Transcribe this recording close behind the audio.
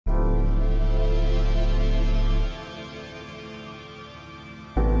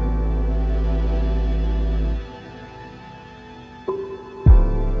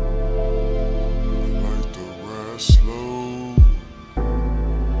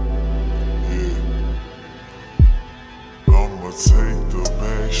take the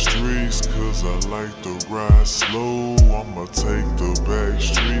back streets, cause I like to ride slow. I'ma take the back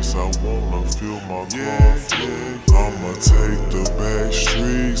streets, I wanna feel my car flow. I'ma take the back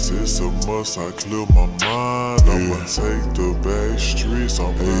streets, it's a must, I clear my mind. I'ma take the back streets,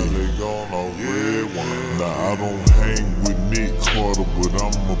 I'm really gone on red one. Now I don't hang with Nick Carter, but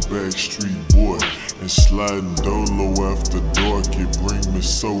I'm a backstreet boy. And sliding dolo after dark, it bring me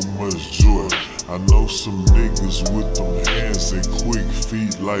so much joy. I know some niggas with them hands and quick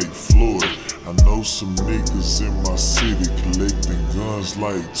feet like Floyd. I know some niggas in my city collecting guns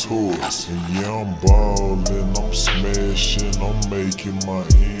like toys. And yeah, I'm ballin', I'm smashing, I'm making my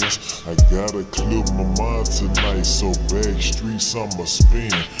ends. I gotta clear my mind tonight, so back streets I'ma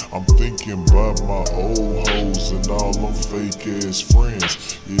spin. I'm thinking about my old hoes and all them fake ass friends.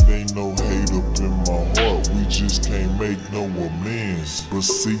 It ain't no hate up in my heart, we just can't make no amends. But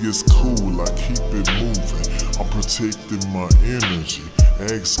see, it's cool, I keep it moving, I'm protecting my energy.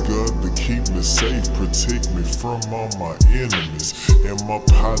 Ask God to keep me safe, protect me from all my enemies. And my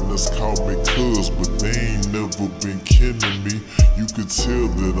partners call me cuz, but they ain't never been kidding me. You could tell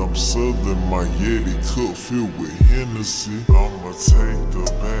that I'm southern, my Yeti cup filled with Hennessy. I'ma take the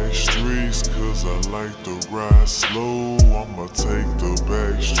back streets, cause I like to ride slow. I'ma take the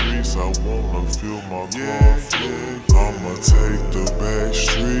back streets, I wanna feel my car flow. I'ma take the back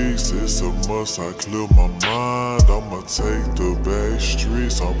streets, it's a must, I clear my mind. I'ma take the back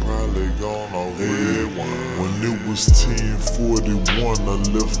streets, I'm probably gone on red one. When it was 10:41, I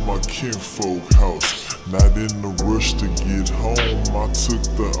left my kinfolk house. Not in a rush to get home, I took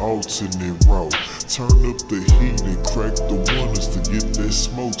the alternate route. Turn up the heat and crack the windows to get that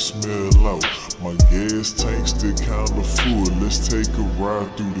smoke smell out. My gas tank still kinda full, let's take a ride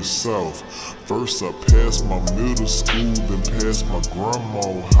through the south. First I passed my middle school, then past my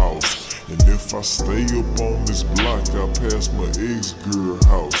grandma's house. And if I stay up on this block, I pass my ex-girl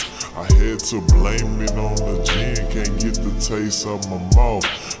house. I had to blame it on the gin, can't get the taste out my mouth.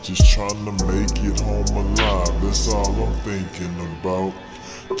 Just trying to make it home alive, that's all I'm thinking about.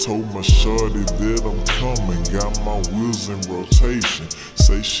 Told my shorty that I'm coming, got my wheels in rotation.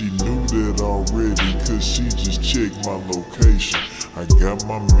 Say she knew that already, cause she just checked my location. I got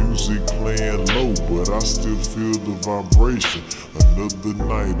my music playing low, but I still feel the vibration. Another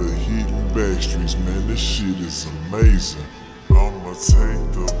night of hitting Backstreets, man, this shit is amazing. I'ma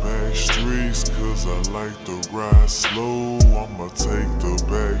take the back streets, cause I like to ride slow. I'ma take the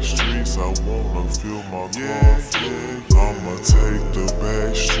back streets, I wanna feel my car flow. I'ma take the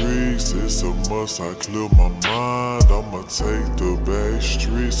back streets, it's a must, I clear my mind. I'ma take the back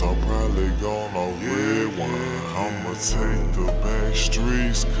streets, I'm probably gone on red one. I'ma take the back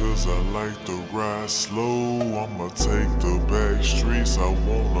streets, cause I like to ride slow. I'ma take the back streets, I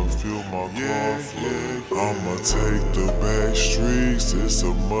wanna feel my car flow. I'ma take the back streets, it's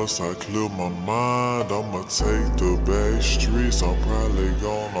a must, I clear my mind. I'ma take the back streets, I'm probably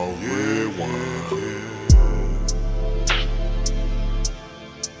gone on red one.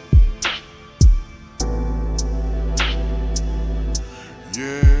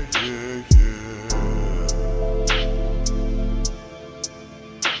 Yeah,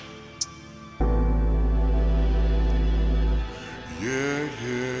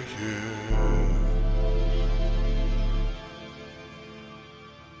 yeah, yeah.